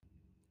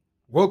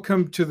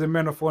Welcome to the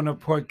Men of Honor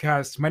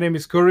podcast. My name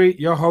is Corey,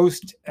 your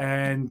host,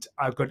 and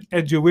I've got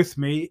Edu with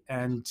me,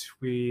 and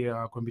we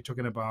are going to be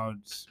talking about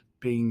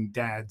being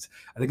dads.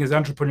 I think as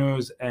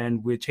entrepreneurs,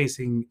 and we're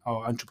chasing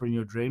our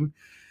entrepreneurial dream,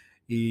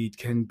 it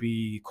can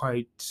be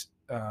quite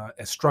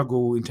a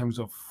struggle in terms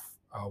of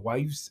our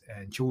wives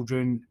and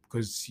children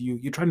because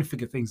you're trying to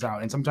figure things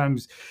out, and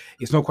sometimes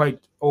it's not quite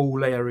all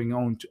layering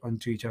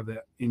onto each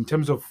other in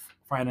terms of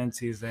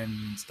finances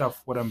and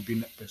stuff. What I've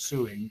been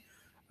pursuing.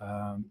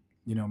 Um,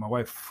 my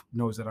wife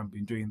knows that I've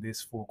been doing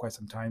this for quite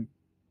some time,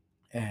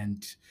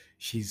 and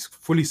she's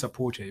fully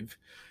supportive.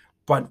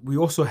 But we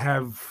also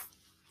have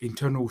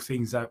internal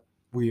things that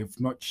we have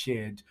not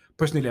shared.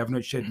 Personally, I've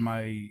not shared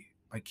my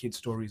kids'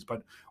 stories,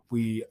 but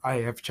I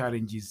have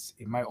challenges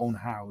in my own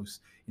house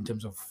in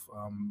terms of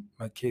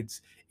my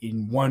kids.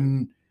 In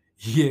 1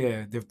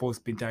 year, they've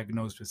both been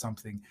diagnosed with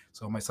something.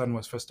 So my son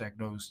was first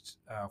diagnosed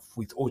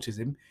with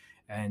autism,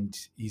 and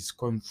he's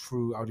gone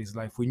throughout his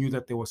life. We knew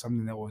that there was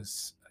something that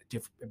was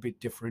a bit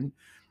different.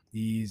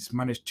 He's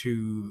managed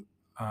to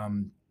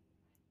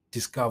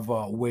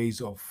discover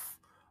ways of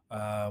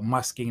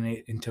masking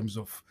it in terms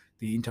of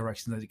the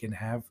interactions that he can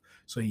have.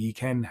 So he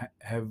can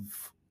have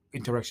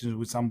interactions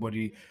with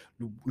somebody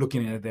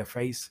looking at their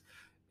face,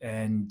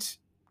 and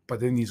but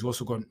then he's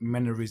also got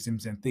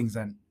mannerisms and things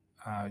that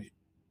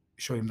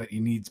show him that he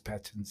needs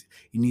patterns,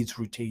 he needs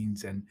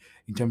routines, and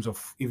in terms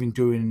of even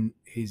doing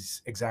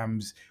his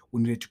exams,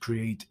 we needed to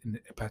create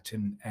a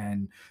pattern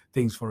and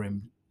things for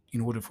him in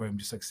order for him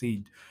to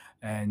succeed.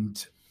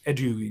 And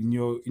Edu, in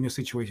your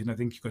situation, I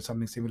think you got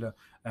something similar.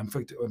 In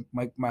fact,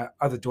 my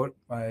other daughter,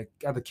 my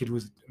other kid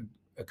was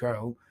a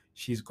girl.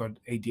 She's got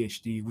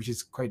ADHD, which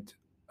is quite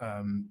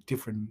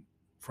different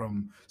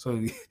from. So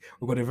we've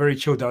got a very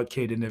chilled out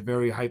kid and a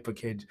very hyper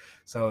kid.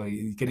 So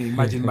you can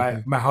imagine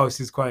my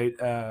house is quite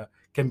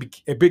can be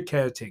a bit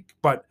chaotic,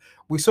 but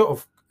we sort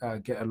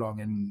of get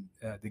along, and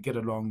they get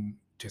along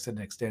to a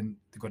certain extent.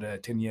 They got a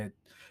 10-year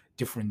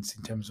difference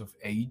in terms of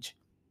age.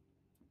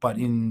 But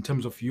in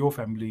terms of your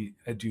family,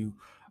 Edu,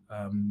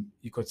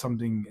 you got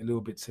something a little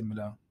bit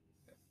similar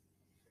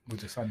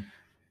with your son.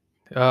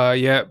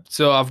 Yeah,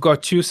 so I've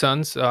got two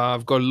sons.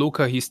 I've got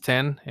Luca, he's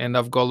 10, and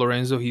I've got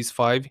Lorenzo, he's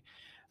 5.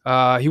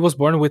 He was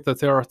born with a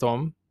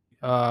teratoma.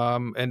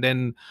 And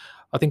then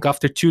I think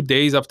after 2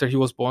 days after he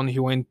was born, he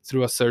went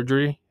through a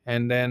surgery.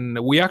 And then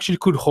we actually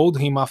could hold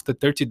him after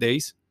 30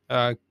 days.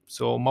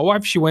 So my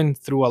wife, she went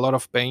through a lot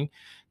of pain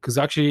because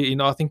actually,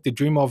 I think the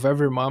dream of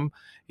every mom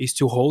is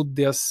to hold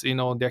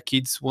their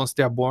kids once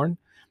they're born.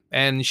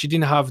 And she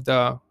didn't have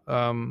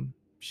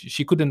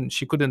she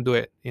couldn't do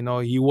it.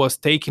 He was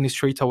taken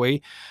straight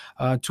away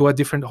to a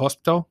different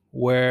hospital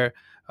where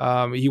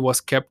he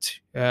was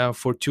kept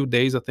for 2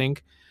 days, I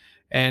think,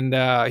 and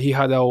he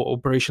had an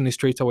operation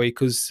straight away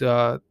because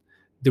the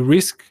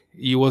risk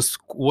he was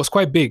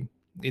quite big.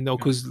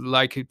 Because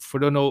like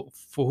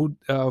for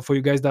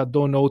you guys that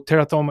don't know,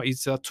 teratoma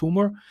is a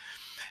tumor,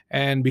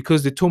 and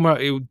because the tumor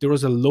there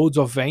was a loads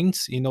of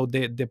veins.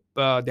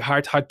 The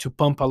heart had to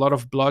pump a lot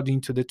of blood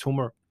into the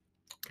tumor,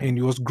 and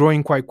it was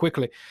growing quite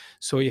quickly,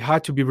 so it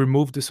had to be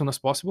removed as soon as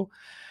possible.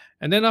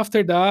 And then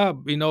after that,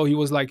 he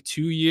was like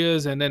 2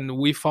 years, and then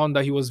we found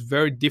that he was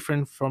very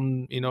different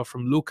from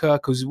Luca,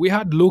 because we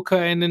had Luca,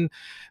 and then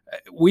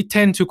we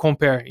tend to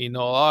compare.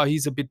 Oh,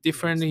 he's a bit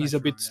different, he's a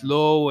bit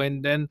slow.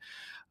 And then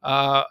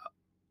uh,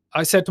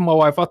 I said to my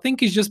wife, I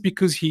think it's just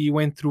because he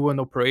went through an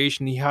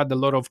operation, he had a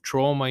lot of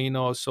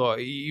trauma, so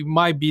it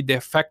might be the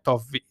effect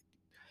of it.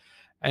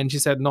 And she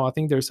said, no, I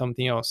think there's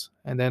something else.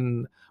 And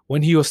then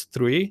when he was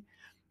 3,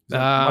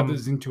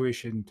 mother's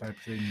intuition type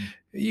thing.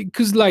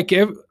 Because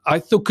I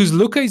thought, because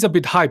Luca is a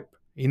bit hype.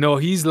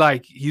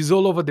 He's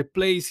all over the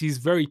place. He's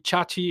very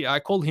chatty. I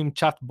call him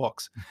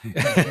Chatbox.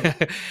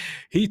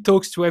 He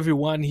talks to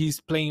everyone. He's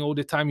playing all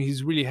the time.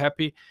 He's really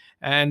happy.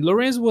 And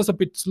Lorenzo was a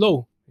bit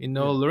slow.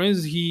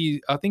 Lorenzo,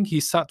 I think he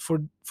sat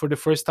for the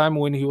first time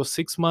when he was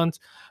 6 months.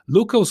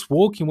 Luca was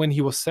walking when he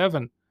was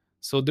 7.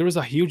 So there was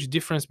a huge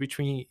difference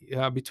between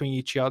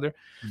each other.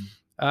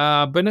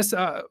 But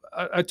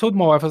I told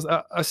my wife,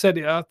 I said,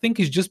 I think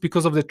it's just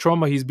because of the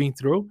trauma he's been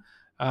through.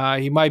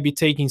 He might be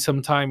taking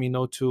some time,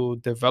 to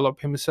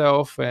develop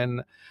himself.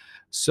 And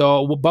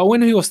so, but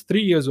when he was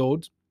 3 years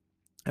old,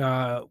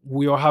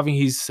 we were having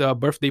his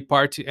birthday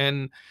party,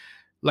 and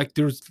like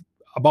there's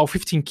about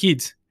 15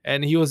 kids,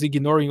 and he was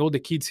ignoring all the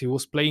kids. He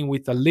was playing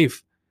with a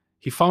leaf.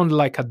 He found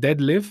like a dead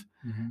leaf,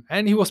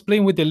 and he was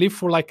playing with the leaf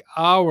for like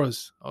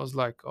hours. I was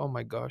like, oh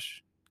my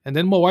gosh. And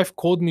then my wife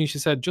called me. She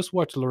said, just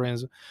watch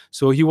Lorenzo.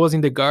 So he was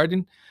in the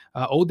garden.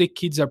 All the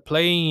kids are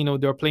playing,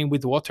 they're playing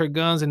with water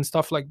guns and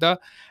stuff like that.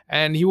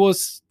 And he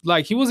was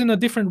in a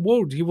different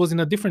world. He was in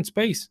a different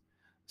space.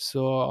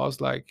 So I was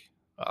like,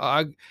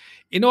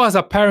 as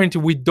a parent,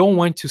 we don't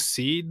want to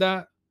see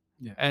that.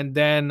 Yeah. And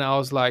then I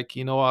was like,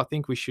 I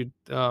think we should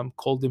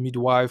call the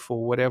midwife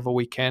or whatever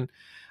we can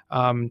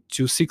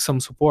to seek some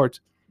support.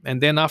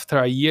 And then after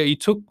a year, it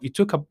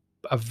took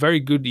a very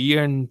good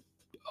year and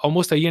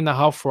almost a year and a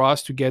half for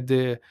us to get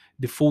the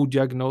full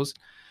diagnosis.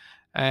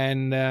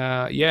 And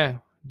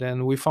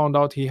then we found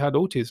out he had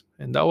autism,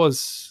 and that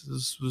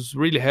was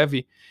really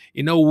heavy.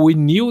 We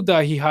knew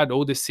that he had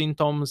all the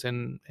symptoms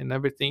and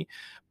everything,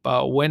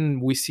 but when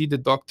we see the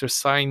doctor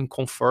sign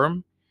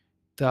confirm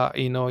that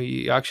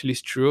he actually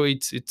is true,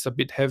 it's a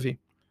bit heavy.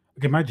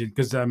 I can imagine,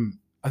 because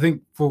I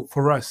think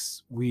for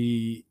us,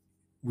 we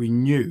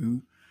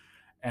knew,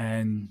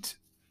 and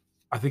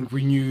I think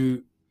we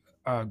knew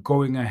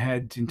going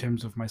ahead in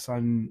terms of my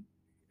son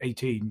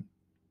 18,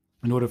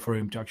 in order for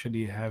him to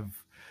actually have,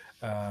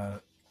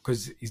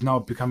 because he's now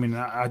becoming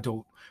an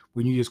adult,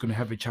 we knew he was going to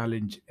have a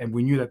challenge, and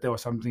we knew that there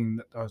was something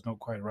that was not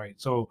quite right.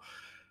 So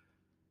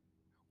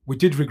we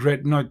did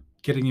regret not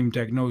getting him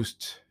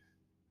diagnosed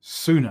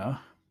sooner.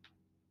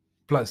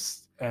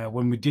 Plus,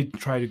 when we did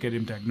try to get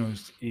him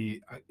diagnosed,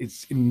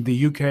 it's in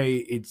the UK,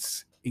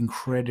 it's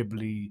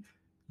incredibly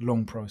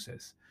long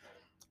process,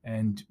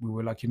 and we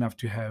were lucky enough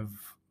to have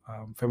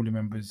family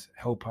members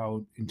help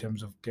out in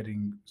terms of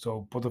getting.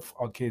 So both of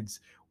our kids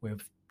were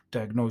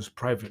diagnosed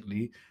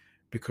privately,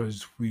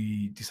 because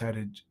we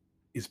decided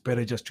it's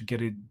better just to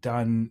get it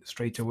done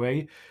straight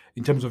away.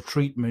 In terms of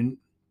treatment,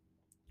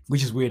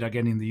 which is weird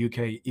again in the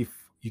UK, if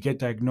you get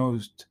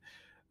diagnosed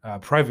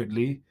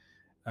privately,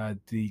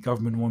 the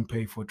government won't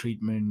pay for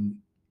treatment.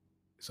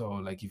 So,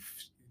 like,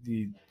 if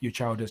your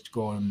child has to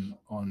go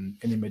on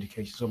any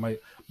medication. So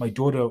my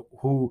daughter,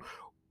 who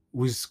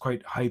was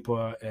quite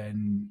hyper,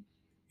 and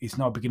it's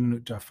now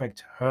beginning to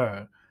affect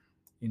her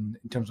in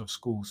terms of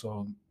school.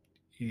 So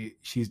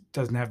she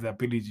doesn't have the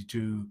ability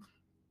to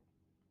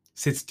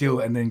sit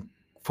still and then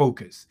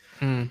focus.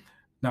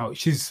 Now,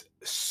 she's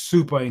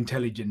super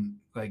intelligent,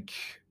 like,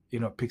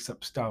 picks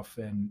up stuff,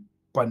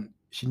 but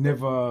she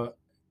never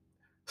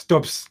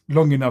stops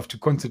long enough to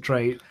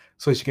concentrate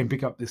so she can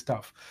pick up this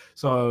stuff.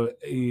 So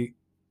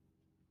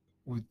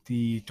with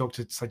the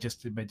doctor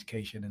suggested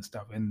medication and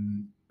stuff,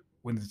 and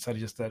when they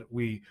suggested that,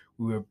 we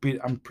were a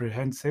bit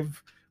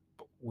apprehensive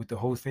with the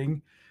whole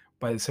thing,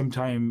 but at the same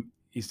time,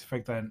 it's the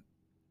fact that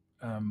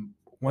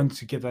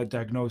once you get that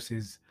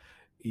diagnosis,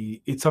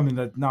 it's something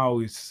that now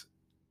is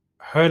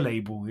her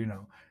label,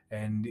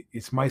 and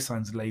it's my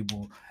son's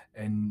label,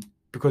 and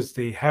because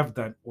they have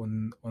that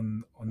on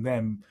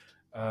them,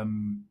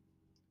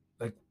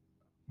 like,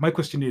 my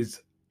question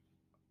is,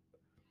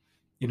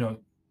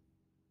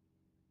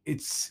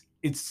 it's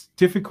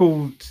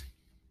difficult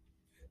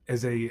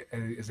as a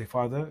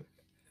father,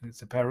 and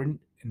as a parent,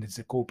 and as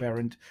a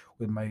co-parent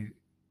with my.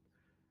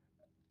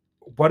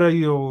 What are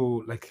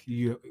your, like,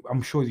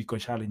 I'm sure you got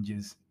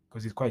challenges,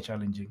 because it's quite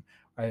challenging.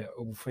 I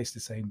will face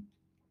the same.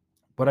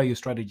 What are your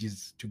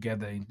strategies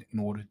together in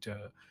order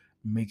to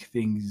make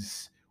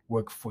things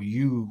work for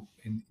you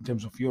in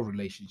terms of your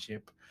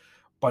relationship,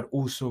 but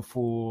also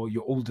for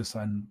your older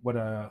son? What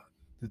are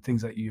the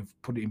things that you've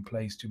put in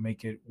place to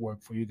make it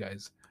work for you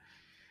guys?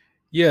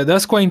 Yeah,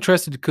 that's quite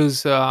interesting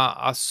because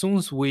as soon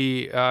as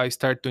we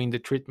start doing the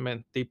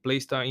treatment, they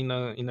placed in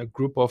a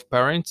group of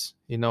parents,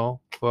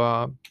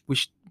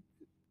 which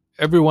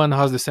everyone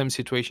has the same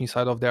situation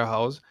inside of their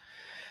house.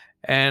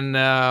 And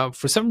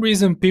for some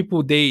reason,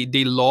 people they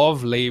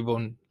love label,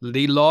 and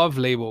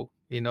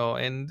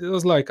it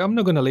was like, I'm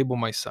not gonna label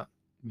my son.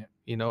 Yeah.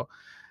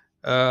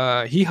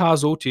 He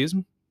has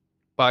autism,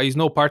 but it's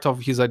no part of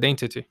his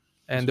identity.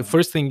 And the That's right.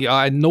 first thing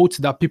I note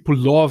that people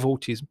love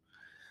autism.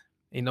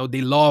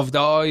 They loved,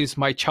 oh, it's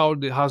my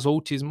child that has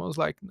autism. I was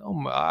like,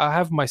 no, I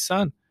have my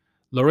son.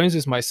 Lorenzo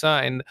is my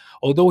son. And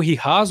although he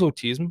has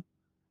autism,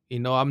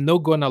 I'm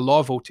not going to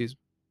love autism.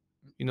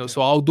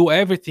 So I'll do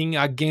everything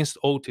against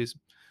autism.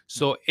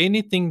 So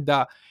anything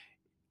that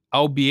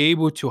I'll be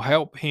able to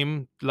help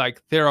him,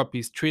 like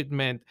therapies,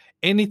 treatment,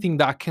 anything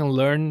that I can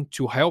learn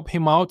to help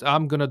him out,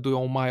 I'm going to do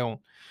on my own.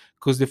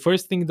 Because the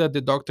first thing that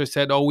the doctor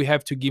said, oh, we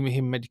have to give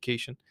him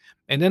medication.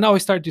 And then I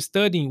started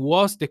studying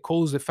what's the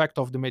cause effect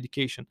of the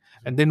medication,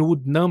 and then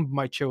would numb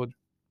my children.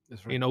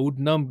 That's right. Would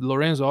numb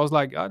Lorenzo. I was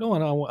like, I don't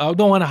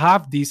want to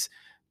have this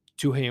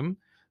to him.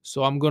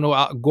 So I'm going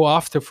to go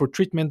after for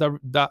treatment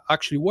that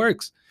actually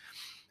works.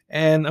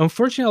 And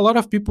unfortunately, a lot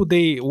of people,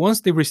 they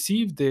once they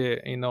receive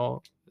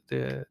the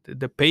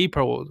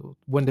paper,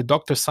 when the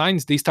doctor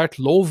signs, they start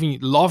loving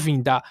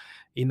that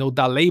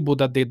that label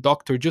that the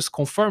doctor just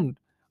confirmed.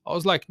 I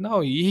was like,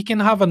 no, he can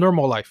have a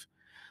normal life.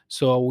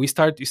 So we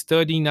start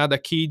studying other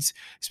kids,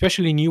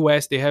 especially in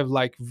US. They have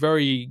like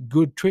very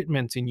good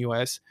treatments in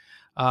US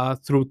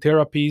through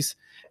therapies,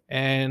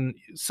 and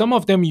some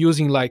of them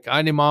using like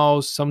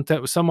animals.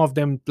 Some of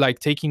them like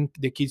taking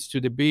the kids to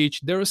the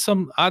beach. There is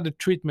some other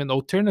treatment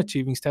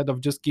alternative instead of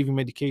just giving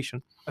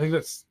medication. I think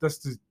that's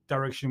the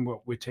direction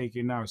what we're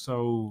taking now.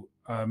 So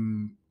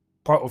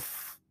part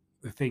of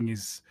the thing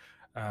is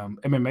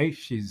MMA.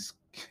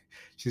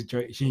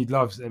 She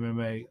loves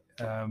MMA.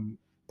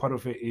 Part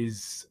of it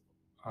is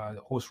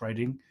horse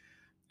riding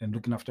and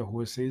looking after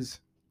horses,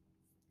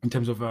 in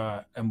terms of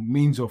a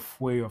means of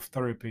way of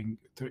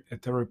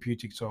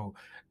therapeutic. So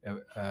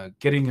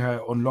getting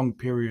her on long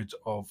periods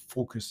of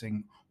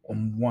focusing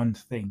on one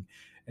thing,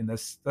 and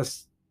that's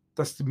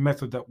the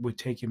method that we're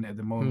taking at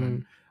the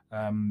moment.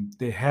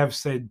 They have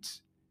said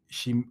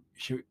she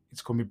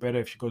it's gonna be better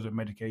if she goes on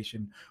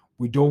medication.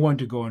 We don't want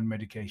to go on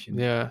medication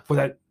Yeah. for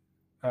that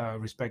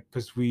respect,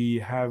 because we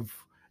have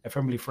a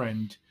family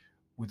friend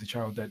with a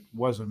child that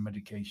was on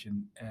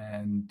medication,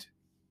 and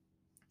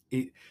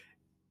it,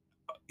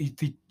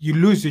 you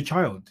lose your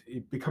child.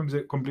 It becomes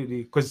a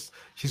completely, because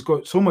she's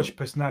got so much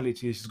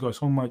personality, she's got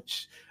so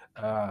much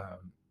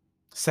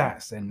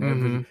sass and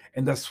everything,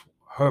 and that's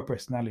her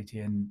personality,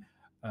 and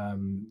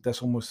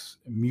that's almost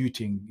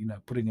muting,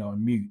 putting her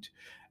on mute.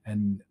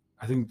 And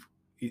I think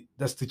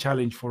that's the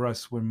challenge for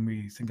us when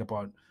we think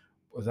about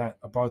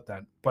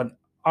that. But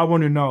I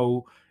want to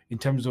know, in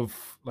terms of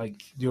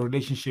like your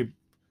relationship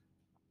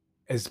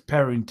as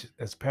parents,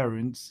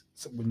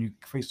 so when you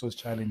face those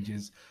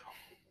challenges,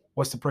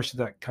 what's the pressure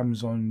that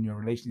comes on your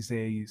relationship?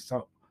 Is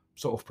there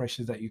sort of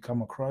pressures that you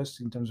come across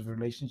in terms of a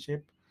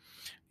relationship?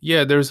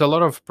 Yeah, there's a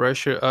lot of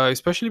pressure,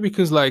 especially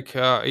because like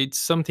it's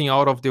something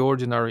out of the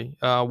ordinary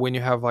when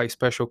you have like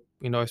special,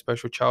 a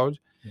special child.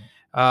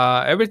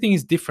 Yeah. Everything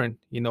is different,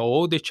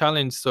 all the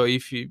challenge. So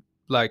if you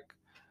like,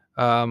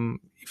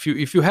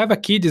 if you have a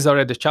kid, is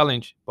already a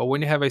challenge, but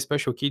when you have a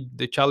special kid,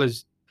 the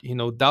challenge,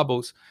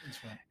 doubles.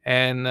 That's right.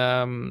 And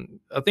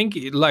I think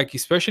like,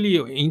 especially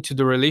into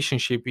the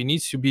relationship, it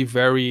needs to be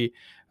very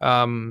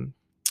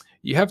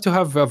you have to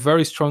have a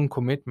very strong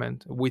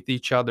commitment with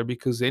each other,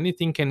 because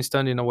anything can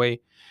stand in a way,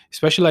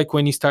 especially like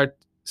when you start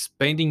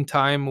spending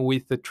time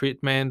with the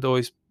treatment,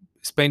 or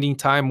spending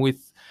time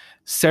with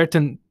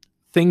certain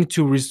thing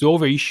to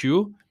resolve a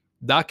issue.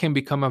 That can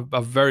become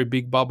a very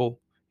big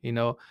bubble,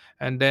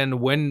 and then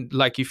when,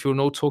 like, if you're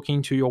not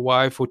talking to your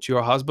wife or to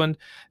your husband,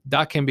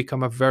 that can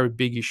become a very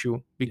big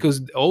issue,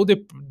 because all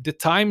the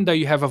time that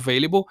you have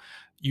available,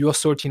 you are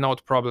sorting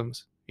out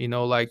problems,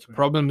 like That's right.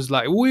 problems,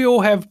 like we all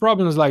have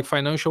problems, like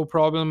financial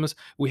problems.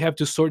 We have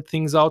to sort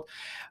things out.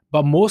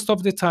 But most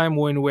of the time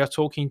when we are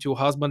talking to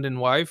husband and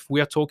wife,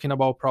 we are talking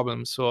about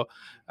problems. So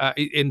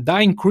and that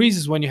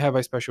increases when you have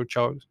a special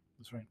child.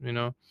 That's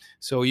right.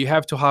 So you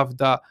have to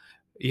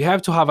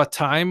have a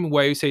time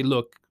where you say,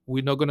 look,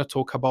 we're not going to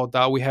talk about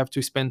that. We have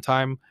to spend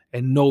time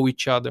and know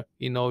each other,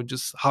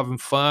 just having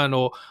fun,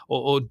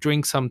 or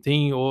drink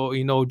something,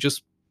 or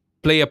just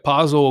play a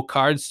puzzle or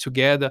cards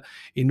together,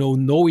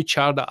 know each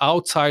other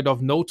outside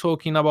of no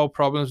talking about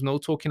problems, no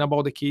talking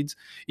about the kids,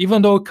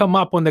 even though it come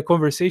up on the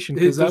conversation,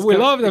 because we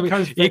love them.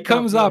 It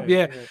comes up,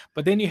 yeah.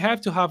 But then you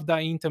have to have that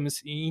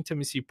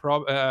intimacy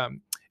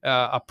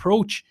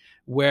approach,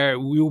 where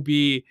we'll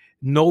be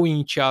knowing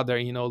each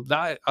other,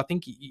 that I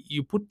think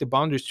you put the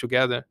boundaries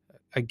together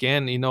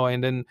again,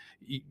 and then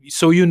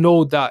so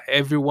that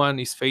everyone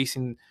is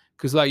facing,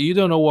 because like you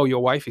don't know what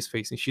your wife is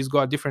facing. She's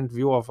got a different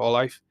view of her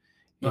life.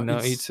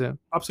 It's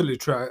absolutely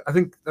true. I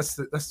think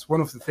that's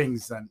one of the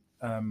things that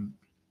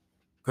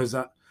because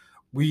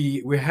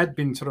we had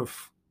been sort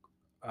of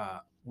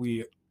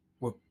we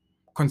were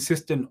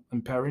consistent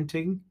in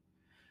parenting,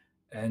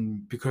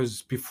 and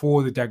because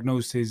before the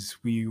diagnosis,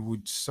 we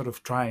would sort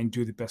of try and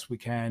do the best we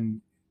can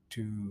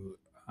to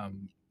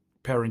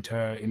parent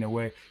her in a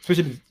way,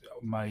 especially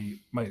my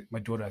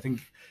daughter. I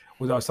think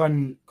with our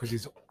son, because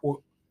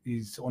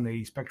he's on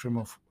a spectrum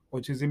of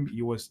autism,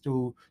 he was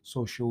still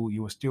social, he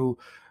was still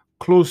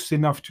close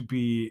enough to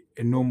be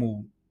a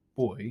normal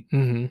boy.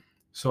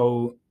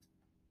 So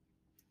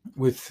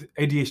with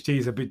ADHD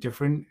is a bit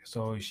different.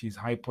 So she's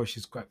hyper,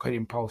 she's quite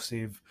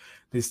impulsive.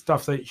 There's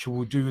stuff that she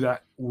will do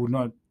that will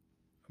not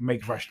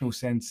make rational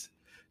sense.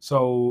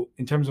 So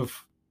in terms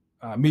of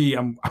me,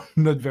 I'm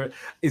not very,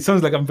 it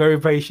sounds like I'm very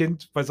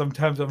patient, but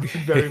sometimes I'm not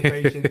very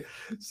patient.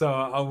 So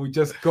I would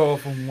just go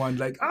off on one,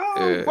 like,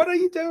 what are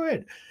you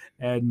doing?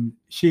 And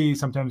she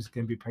sometimes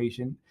can be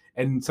patient.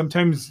 And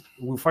sometimes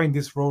we'll find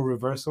this role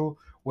reversal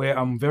where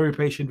I'm very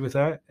patient with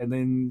her, and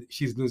then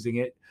she's losing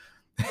it.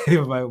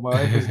 my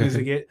wife is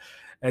losing it.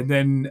 And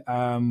then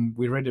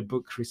we read a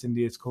book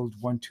recently. It's called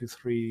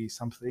 123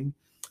 something.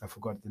 I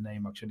forgot the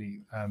name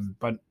actually.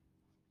 But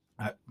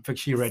in fact,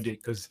 she read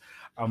it because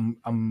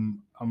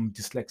I'm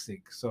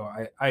dyslexic, so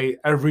I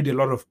read a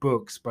lot of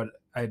books, but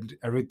I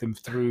read them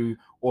through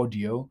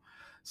audio.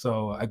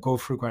 So I go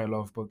through quite a lot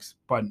of books,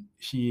 but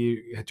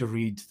she had to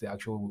read the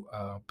actual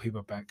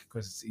paperback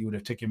because it would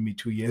have taken me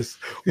 2 years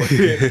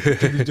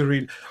to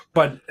read.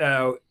 But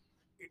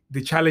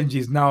the challenge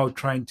is now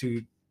trying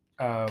to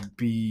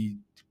be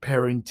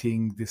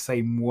parenting the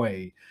same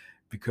way,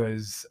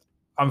 because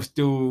I'm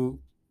still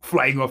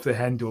flying off the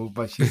handle,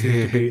 but she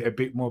seems to be a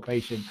bit more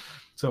patient.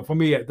 So for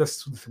me,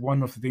 that's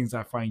one of the things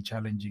I find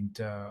challenging,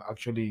 to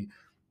actually,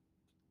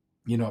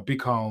 be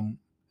calm.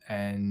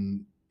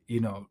 And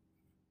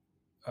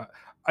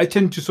I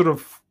tend to sort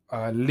of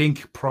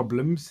link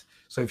problems.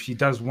 So if she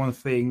does one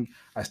thing,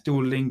 I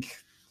still link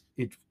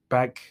it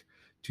back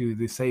to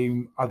the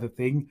same other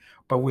thing.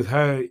 But with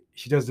her,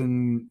 she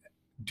doesn't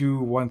do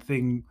one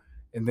thing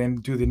and then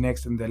do the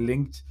next, and they're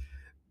linked.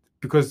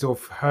 Because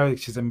of her,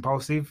 she's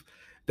impulsive.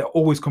 They're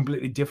always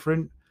completely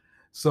different.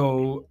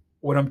 So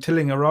when I'm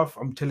telling her off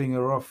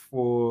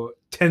for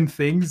 10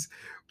 things,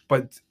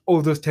 but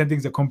all those 10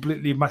 things are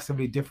completely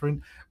massively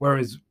different.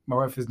 Whereas my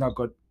wife has now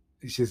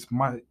she's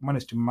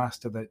managed to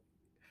master that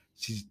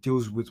she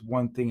deals with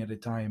one thing at a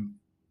time,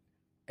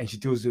 and she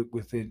deals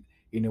with it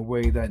in a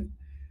way that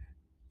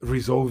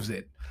resolves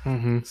it.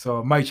 Mm-hmm.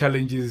 So my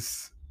challenge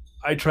is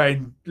I try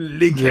and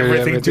link Yeah,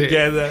 everything but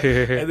together,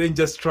 and then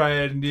just try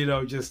and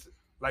just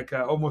like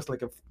almost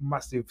like a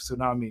massive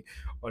tsunami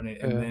on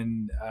it, and Yeah.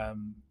 then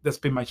that's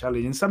been my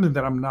challenge, and something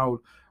that I'm now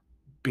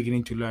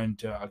beginning to learn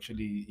to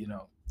actually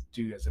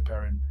do as a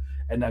parent.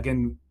 And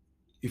again,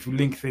 if you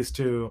link this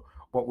to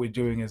what we're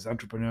doing as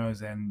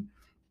entrepreneurs and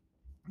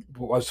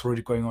what's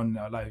already going on in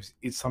our lives,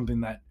 it's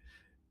something that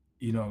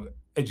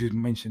as you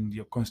mentioned,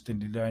 you're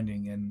constantly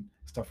learning and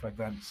stuff like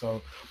that.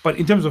 So, but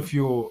in terms of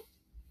the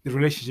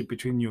relationship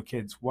between your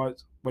kids,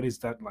 what is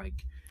that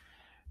like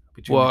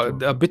between the Well,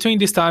 two of you? between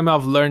this time,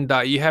 I've learned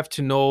that you have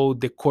to know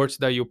the courts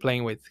that you're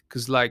playing with,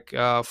 because like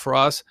for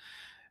us,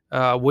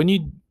 when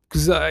you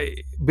because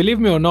believe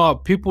me or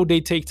not, people they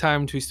take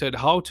time to study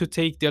how to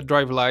take their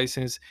driver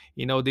license.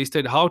 They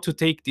study how to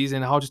take this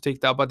and how to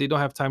take that, but they don't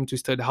have time to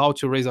study how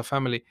to raise a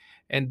family,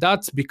 and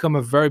that's become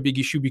a very big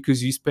issue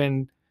because you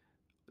spend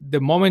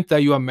the moment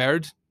that you are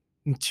married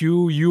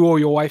until you or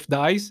your wife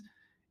dies,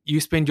 you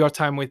spend your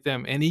time with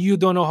them, and you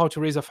don't know how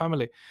to raise a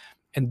family.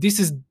 And this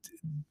is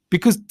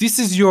because this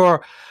is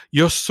your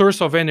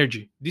source of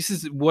energy. This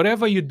is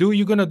whatever you do,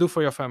 you're gonna do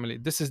for your family.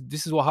 This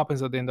is what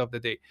happens at the end of the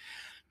day,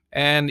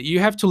 and you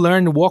have to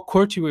learn what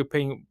court you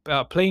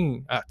are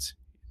playing at.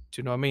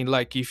 Do you know what I mean?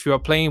 Like if you are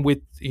playing with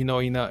in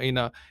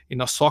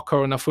a soccer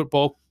or in a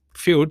football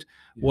field,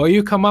 where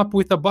you come up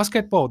with a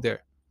basketball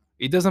there,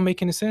 it doesn't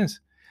make any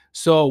sense.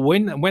 So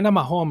when I'm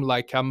at home,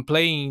 like I'm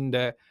playing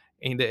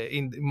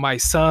in my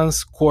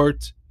son's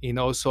court,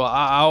 so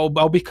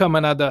I'll become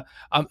another.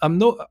 I'm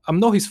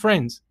not his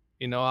friends.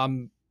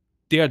 I'm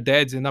their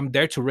dads, and I'm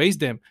there to raise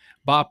them,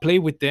 but I play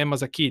with them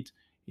as a kid.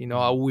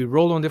 We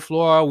roll on the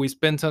floor, we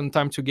spend some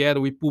time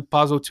together, we put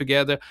puzzle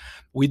together,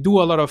 we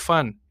do a lot of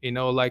fun.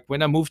 Like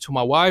when I move to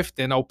my wife,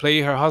 then I'll play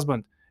her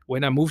husband.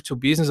 When I move to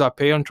business, I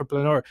play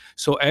entrepreneur.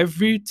 So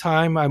every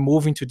time I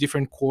move into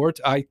different court,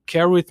 I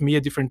carry with me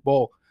a different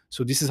ball.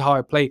 So this is how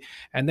I play.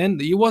 And then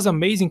it was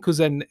amazing because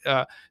then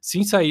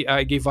since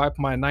I gave up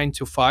my 9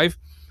 to 5,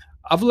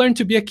 I've learned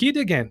to be a kid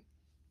again.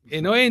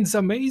 And it's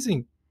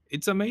amazing.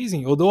 It's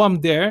amazing. Although I'm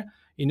there,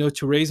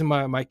 to raise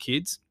my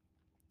kids,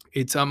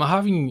 I'm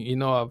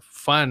having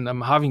fun.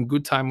 I'm having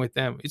good time with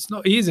them. It's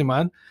not easy,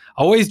 man.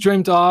 I always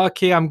dreamed,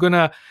 okay, I'm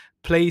gonna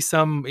play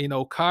some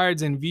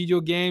cards and video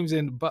games,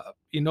 but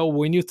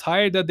when you're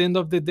tired at the end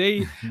of the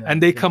day,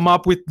 and they come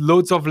up with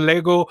loads of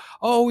Lego,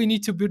 we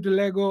need to build the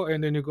Lego,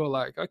 and then you go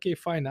like, okay,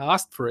 fine, I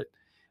asked for it.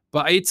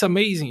 But it's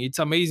amazing,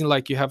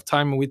 like you have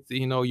time with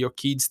your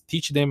kids,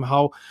 teach them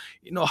how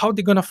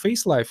they're gonna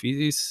face life.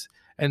 It is,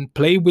 and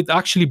play with,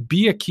 actually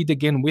be a kid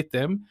again with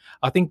them.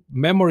 I think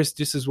memories,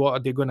 this is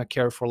what they're going to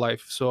carry for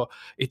life. So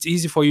it's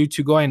easy for you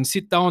to go and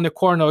sit down in the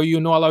corner,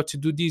 you're not allowed to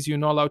do this, you're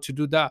not allowed to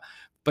do that.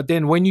 But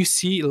then when you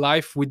see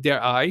life with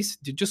their eyes,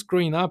 they're just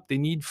growing up, they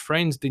need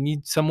friends, they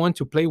need someone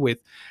to play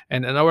with.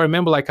 And I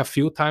remember like a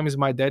few times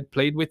my dad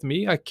played with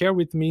me, I carry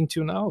with me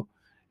until now.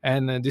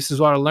 And this is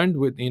what I learned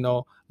with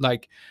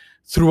like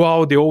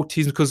throughout the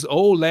autism, because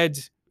all led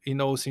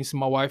since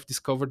my wife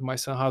discovered my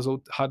son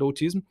had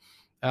autism.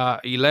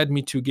 It led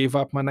me to give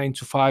up my 9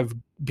 to 5,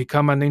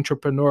 become an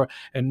entrepreneur,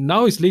 and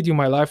now it's leading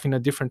my life in a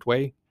different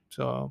way.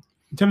 So,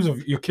 in terms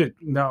of your kid,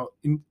 now,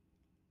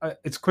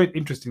 it's quite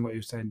interesting what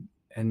you said.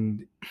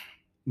 And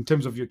in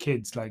terms of your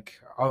kids, like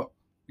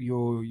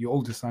your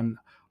older son,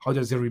 how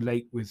does it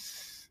relate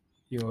with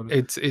your?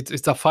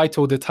 It's a fight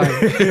all the time.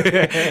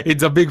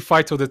 It's a big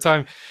fight all the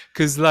time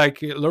because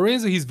like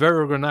Lorenzo, he's very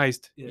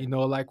organized.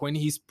 Like when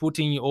he's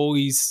putting all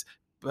his,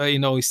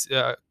 his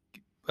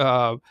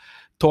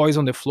toys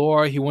on the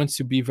floor, he wants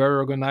to be very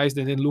organized,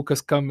 and then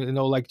Lucas come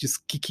like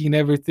just kicking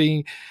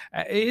everything.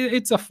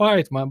 It's a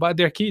fight, man, but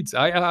they're kids.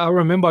 I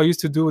remember I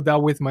used to do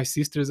that with my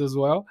sisters as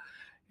well,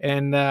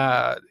 and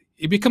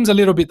it becomes a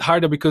little bit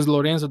harder because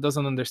Lorenzo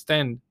doesn't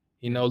understand.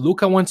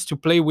 Luca wants to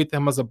play with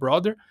him as a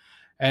brother,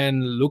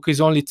 and Luca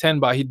is only 10,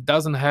 but he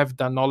doesn't have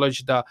the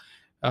knowledge that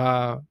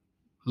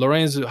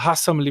Lorenzo has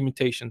some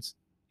limitations.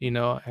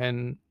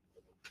 And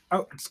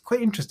it's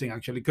quite interesting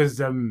actually,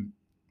 because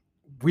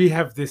we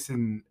have this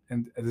and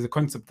there's a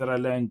concept that I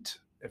learned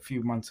a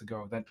few months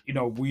ago that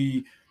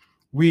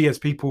we as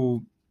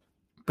people,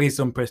 based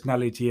on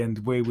personality and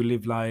the way we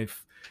live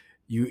life,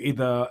 you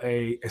either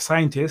a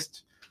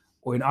scientist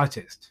or an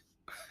artist.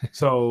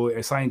 So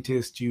a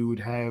scientist, you would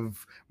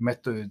have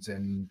methods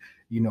and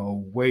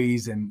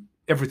ways, and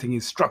everything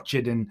is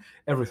structured and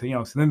everything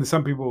else. And then there's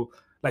some people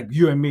like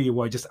you and me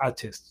who are just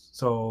artists.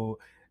 So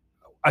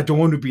I don't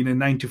want to be in a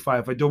 9 to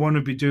 5. I don't want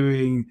to be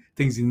doing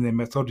things in a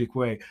methodic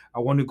way. I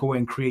want to go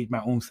and create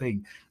my own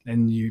thing.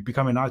 And you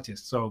become an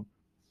artist. So,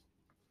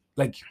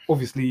 like,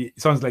 obviously, it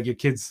sounds like your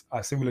kids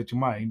are similar to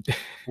mine,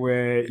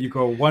 where you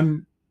go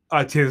one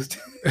artist,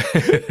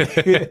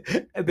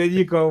 and then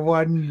you go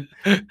one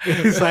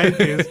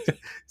scientist.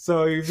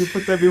 So if you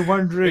put them in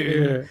one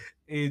room,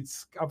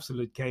 it's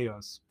absolute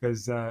chaos.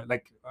 Because,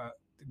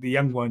 the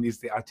young one is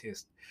the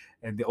artist,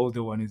 and the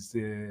older one is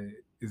the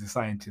is a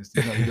scientist.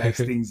 You know, he likes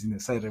things in a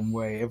certain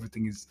way.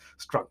 Everything is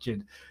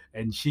structured,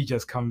 and she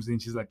just comes in.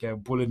 She's like a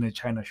bull in a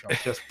china shop,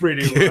 just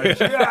pretty much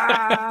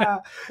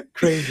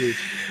crazy.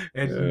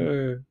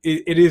 And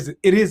it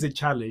is a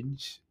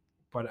challenge,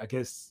 but I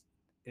guess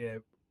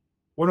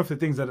one of the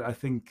things that I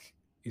think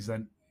is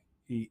that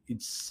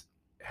it's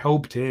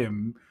helped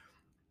him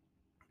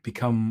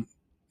become.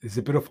 There's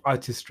a bit of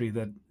artistry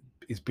that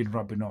is been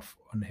rubbing off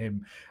on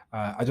him.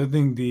 I don't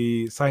think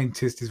the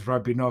scientist is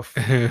rubbing off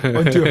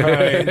onto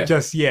her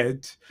just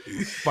yet,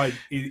 but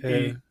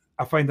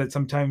I find that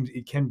sometimes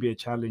it can be a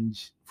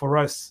challenge for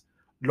us.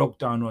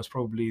 Lockdown was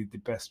probably the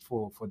best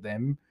for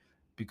them,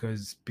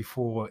 because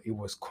before it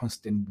was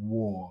constant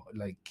war,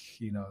 like,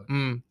 you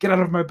know, get out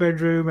of my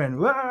bedroom and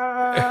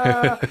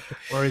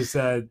whereas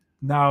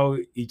now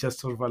he just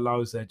sort of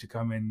allows her to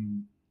come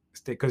and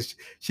stay, because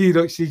she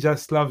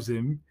just loves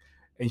him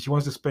and she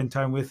wants to spend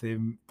time with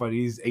him, but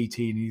he's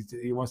 18,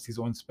 he wants his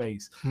own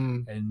space.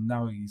 And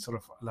now he sort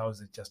of allows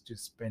her just to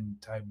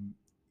spend time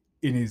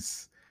in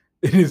his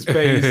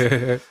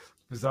space.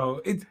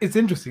 So it's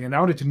interesting, and I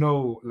wanted to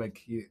know,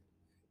 like,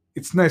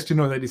 it's nice to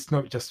know that it's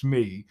not just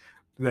me.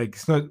 Like,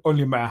 it's not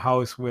only my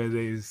house where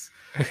there's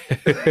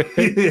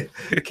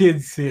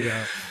kids, you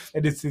know,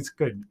 and it's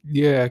good.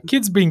 Yeah,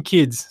 kids being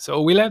kids.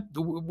 So we let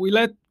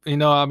you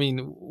know. I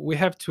mean, we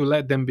have to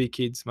let them be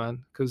kids,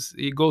 man, because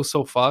it goes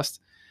so fast,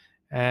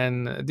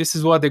 and this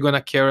is what they're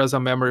gonna carry as a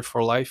memory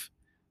for life,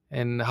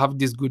 and have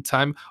this good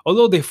time.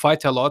 Although they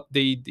fight a lot,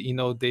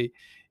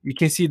 you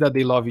can see that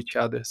they love each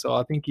other. So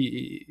I think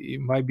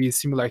it might be a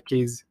similar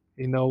case,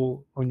 you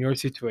know, on your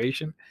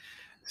situation.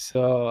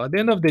 So at the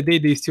end of the day,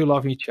 they still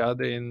love each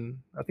other, and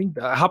I think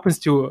that happens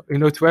to, you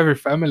know, to every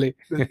family.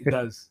 It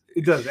does,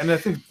 and I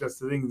think that's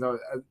the thing. Though,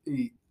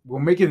 we're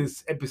making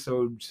this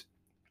episode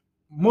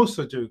most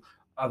of to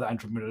other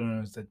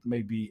entrepreneurs that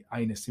maybe are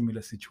in a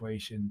similar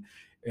situation,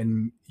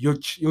 and your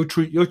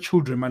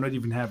children might not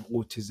even have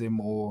autism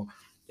or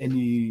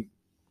any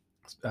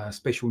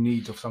special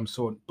needs of some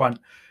sort, but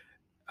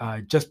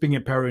just being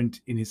a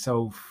parent in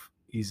itself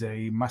is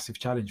a massive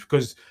challenge,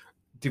 because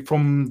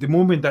from the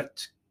moment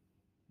that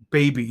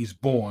baby is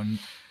born,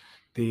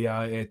 they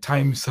are a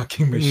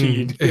time-sucking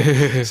machine.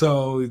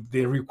 So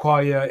they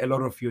require a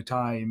lot of your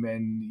time,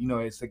 and you know,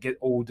 as they get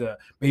older,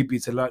 maybe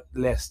it's a lot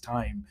less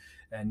time.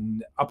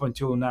 And up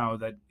until now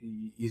that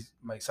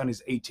my son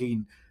is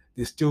 18,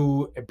 there's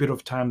still a bit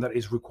of time that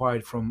is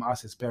required from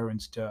us as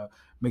parents to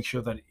make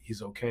sure that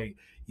he's okay.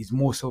 He's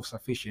more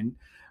self-sufficient,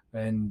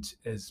 and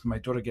as my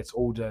daughter gets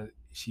older,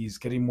 she's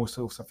getting more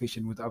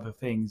self-sufficient with other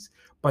things,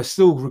 but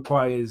still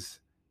requires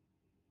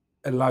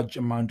a large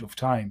amount of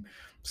time.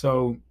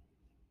 So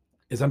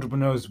as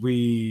entrepreneurs,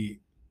 the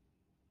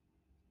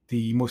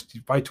most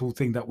vital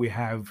thing that we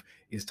have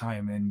is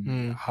time,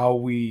 and how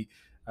we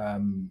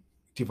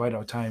divide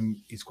our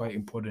time is quite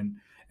important.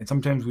 And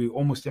sometimes we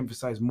almost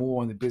emphasize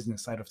more on the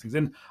business side of things,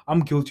 and I'm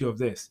guilty of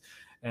this.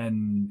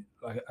 And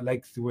I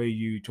like the way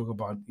you talk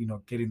about, you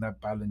know, getting that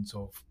balance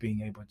of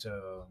being able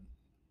to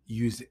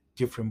use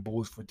different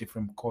balls for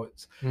different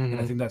courts. And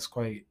I think that's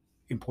quite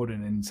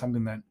important, and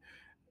something that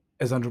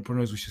as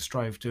entrepreneurs we should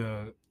strive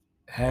to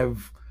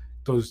have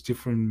those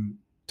different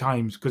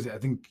times, because I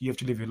think you have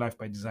to live your life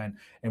by design,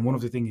 and one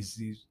of the things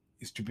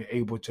is to be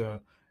able to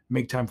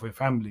make time for your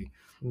family.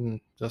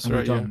 That's and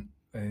right. Yeah.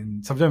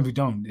 And sometimes we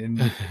don't,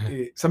 and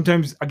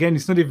sometimes, again,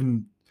 it's not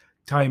even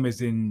time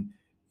as in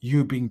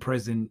you being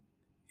present,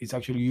 it's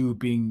actually you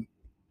being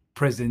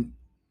present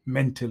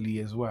mentally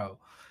as well,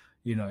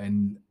 you know.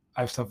 And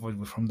I've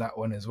suffered from that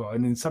one as well,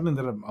 and it's something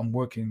that I'm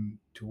working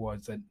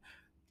towards, that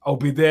I'll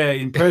be there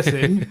in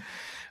person,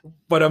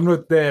 but I'm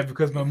not there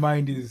because my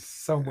mind is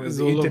somewhere in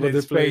the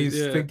internet space,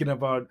 thinking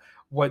about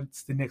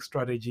what's the next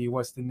strategy,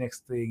 what's the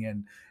next thing,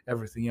 and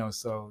everything else.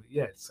 So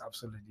yeah, it's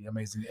absolutely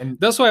amazing. And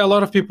that's why a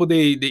lot of people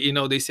they you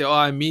know, they say, oh,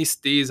 I miss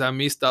this, I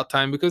miss that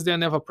time, because they're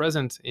never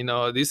present. You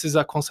know, this is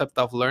a concept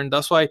I've learned.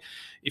 That's why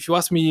if you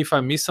ask me if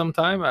I miss some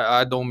time,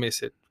 I don't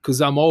miss it, because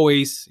I'm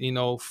always, you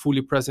know,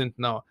 fully present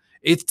now.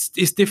 It's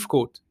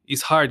difficult,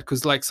 it's hard,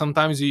 because like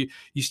sometimes you're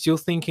still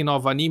thinking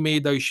of an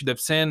email that you should have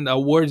sent, a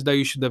word that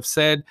you should have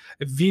said,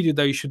 a video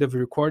that you should have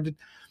recorded.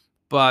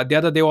 But the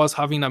other day I was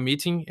having a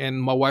meeting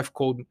and my wife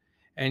called me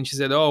and she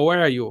said, oh, where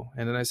are you?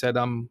 And then I said,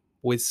 I'm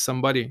with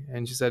somebody.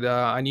 And she said,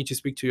 I need to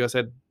speak to you. I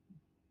said,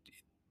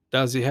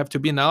 does it have to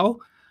be now?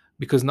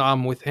 Because now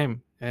I'm with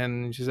him.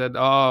 And she said,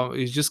 oh,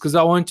 it's just because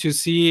I want to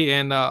see,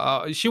 and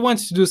she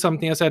wants to do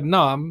something. I said,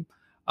 no,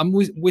 I'm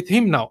with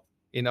him now,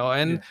 you know,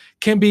 and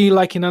can be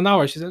like in an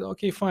hour. She said,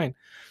 okay, fine.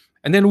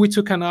 And then we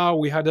took an hour,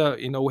 we had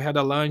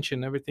a lunch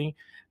and everything.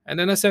 And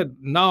then I said,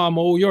 now I'm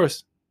all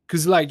yours.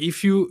 Because like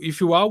if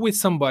you are with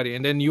somebody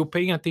and then you're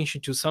paying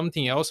attention to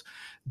something else,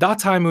 that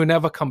time will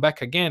never come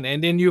back again.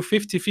 And then you're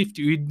 50-50.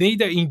 You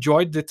neither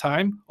enjoyed the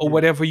time or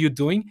whatever you're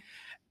doing.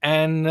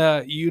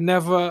 And you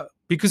never,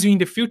 because in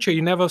the future,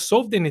 you never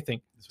solved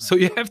anything. Right. So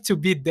you have to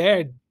be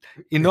there,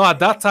 you know, at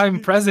that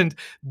time present,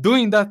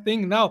 doing that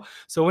thing now.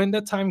 So when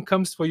the time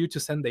comes for you to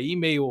send the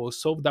email or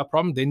solve that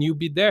problem, then you'll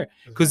be there.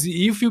 Because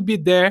if you be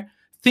there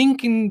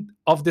thinking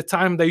of the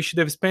time that you should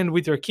have spent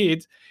with your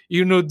kids,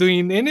 you're not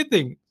doing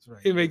anything.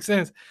 Right. It makes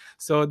sense.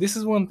 So this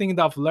is one thing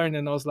that I've learned,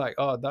 and I was like,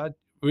 oh, that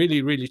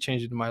really, really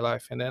changed my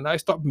life. And then I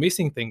stopped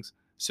missing things.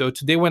 So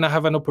today, when I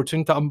have an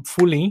opportunity, I'm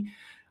fully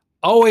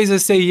always I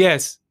say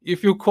yes.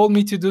 If you call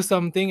me to do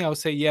something, I'll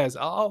say yes.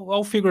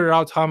 I'll figure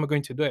out how I'm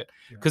going to do it,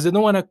 because I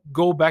don't want to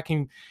go back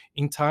in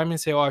time and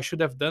say, oh, I should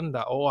have done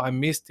that. Oh, I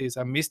missed this.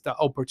 I missed that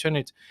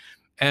opportunity.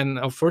 And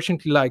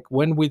unfortunately, like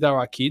when with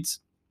our kids,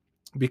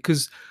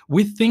 because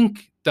we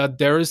think that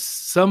there is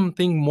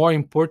something more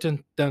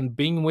important than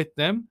being with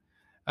them.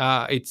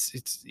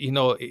 It's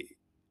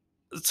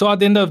so at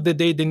the end of the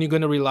day, then you're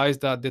going to realize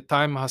that the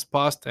time has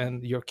passed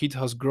and your kid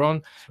has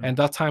grown, and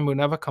that time will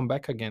never come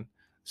back again.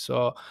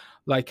 So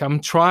like I'm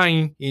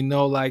trying,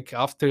 like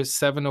after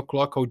 7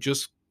 o'clock, I'll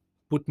just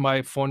put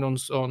my phone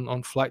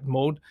on flight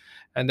mode,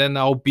 and then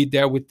I'll be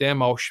there with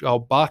them. I'll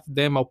bath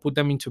them, I'll put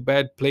them into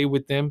bed, play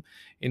with them,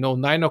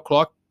 9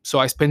 o'clock. So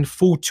I spend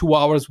full 2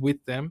 hours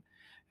with them,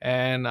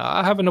 and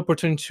I have an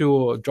opportunity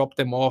to drop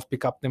them off,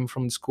 pick up them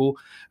from school,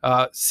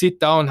 sit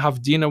down,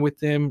 have dinner with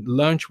them,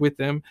 lunch with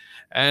them.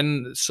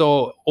 And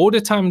so all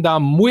the time that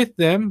I'm with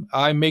them,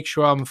 I make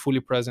sure I'm fully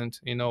present,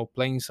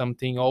 playing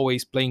something,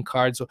 always playing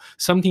cards or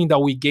something that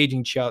we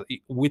engage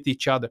with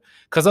each other,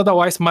 because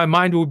otherwise my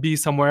mind will be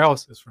somewhere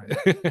else. That's right.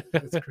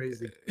 That's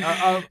crazy.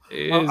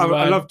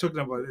 I love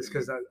talking about this,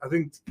 because I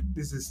think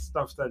this is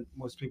stuff that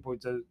most people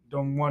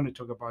don't want to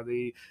talk about.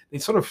 They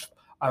sort of,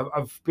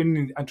 I've been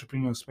in the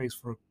entrepreneurial space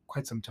for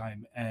quite some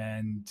time,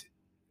 and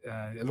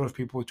a lot of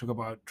people talk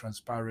about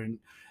transparent,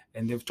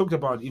 and they've talked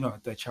about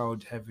their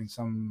child having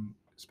some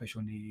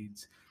special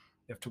needs.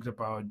 They've talked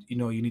about you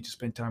need to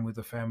spend time with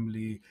the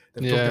family.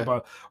 They've talked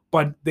about,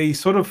 but they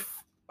sort of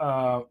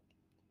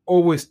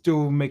always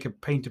still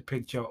paint a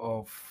picture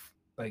of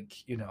like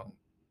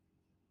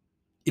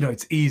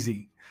it's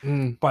easy,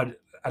 but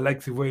I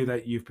like the way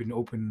that you've been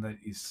open, that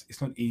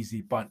it's not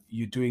easy, but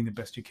you're doing the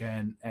best you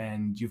can,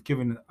 and you've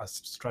given us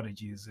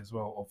strategies as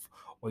well of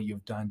what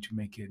you've done to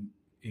make it,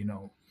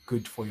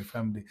 good for your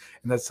family,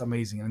 and that's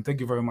amazing. And thank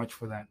you very much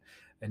for that.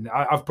 And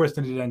I've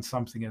personally learned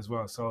something as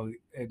well. So,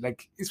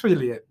 like,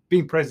 especially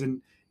being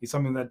present is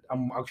something that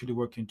I'm actually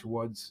working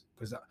towards,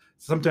 because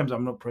sometimes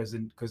I'm not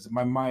present because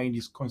my mind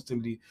is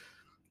constantly.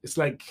 It's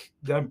like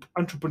the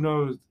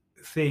entrepreneur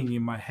thing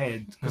in my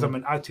head, because I'm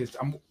an artist.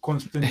 I'm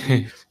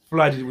constantly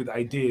flooded with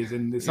ideas,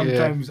 and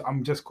sometimes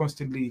I'm just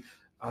constantly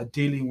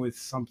dealing with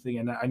something,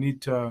 and I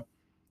need to.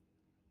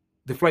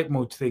 The flight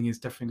mode thing is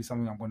definitely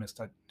something I'm going to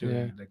start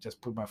doing. Like, just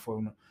put my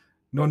phone,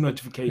 no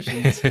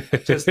notifications,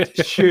 just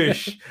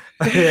shush.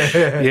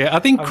 I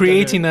think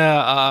creating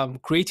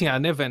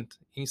an event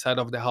inside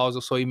of the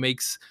house, so it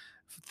makes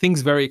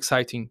things very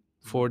exciting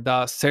for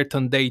that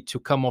certain day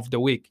to come of the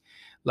week.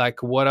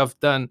 Like what I've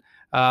done,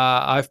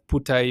 I've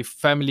put a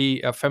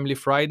family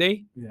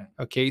Friday.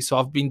 Okay, so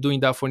I've been doing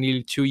that for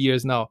nearly 2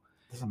 years now.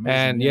 That's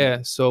amazing,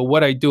 and so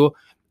what I do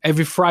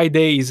every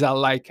Friday is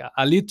like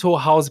a little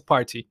house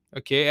party.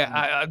 Okay,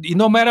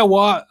 no matter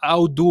what,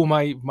 I'll do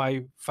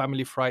my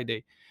family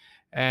Friday.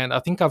 And I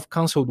think I've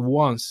canceled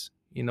once.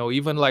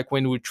 Even like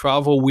when we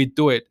travel, we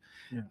do it.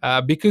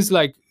 Because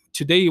like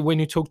today, when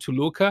you talk to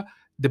Luca,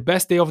 the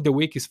best day of the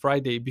week is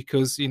Friday,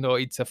 because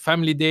it's a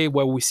family day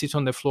where we sit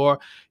on the floor.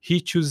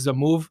 He chooses a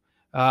move.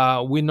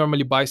 We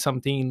normally buy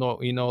something,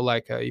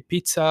 like a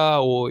pizza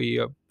or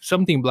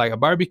something like a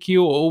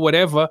barbecue or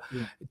whatever,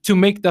 to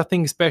make that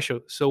thing special.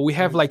 So we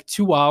have like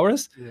 2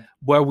 hours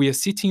where we are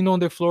sitting on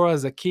the floor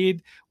as a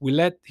kid. We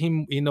let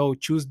him,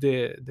 choose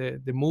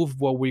the move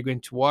what we're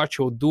going to watch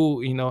or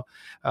do,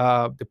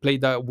 the play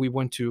that we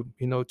want to,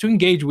 to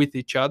engage with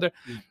each other.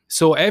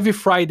 So every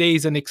Friday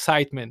is an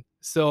excitement.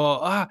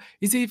 So,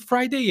 is it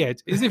Friday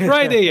yet? Is it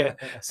Friday yet?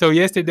 So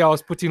yesterday I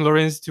was putting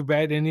Lorenz to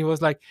bed, and he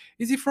was like,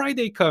 is it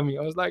Friday coming?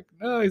 I was like,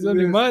 no, it's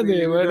only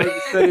Monday.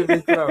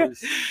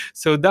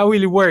 So that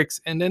really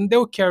works. And then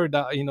they'll carry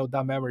that,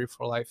 that memory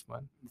for life,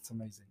 man. It's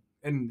amazing.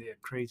 And they're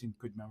creating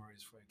good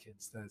memories for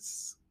kids.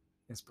 That's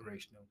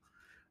inspirational.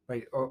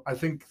 Right. I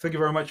think, thank you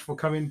very much for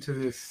coming to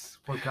this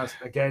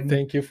podcast again.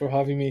 Thank you for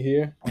having me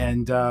here.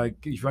 And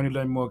if you want to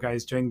learn more,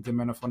 guys, join the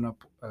Men of Honor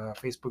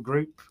Facebook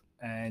group.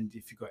 And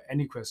if you got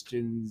any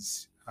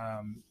questions,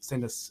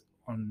 send us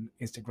on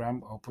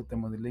Instagram. I'll put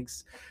them on the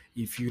links.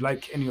 If you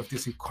like any of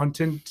this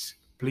content,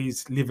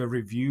 please leave a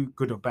review,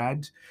 good or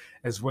bad,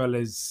 as well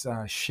as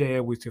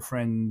share with your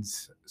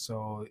friends.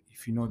 So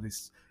if you know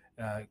this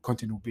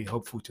content will be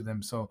helpful to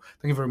them. So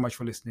thank you very much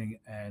for listening,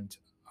 and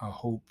I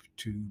hope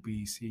to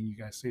be seeing you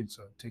guys soon.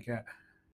 So take care.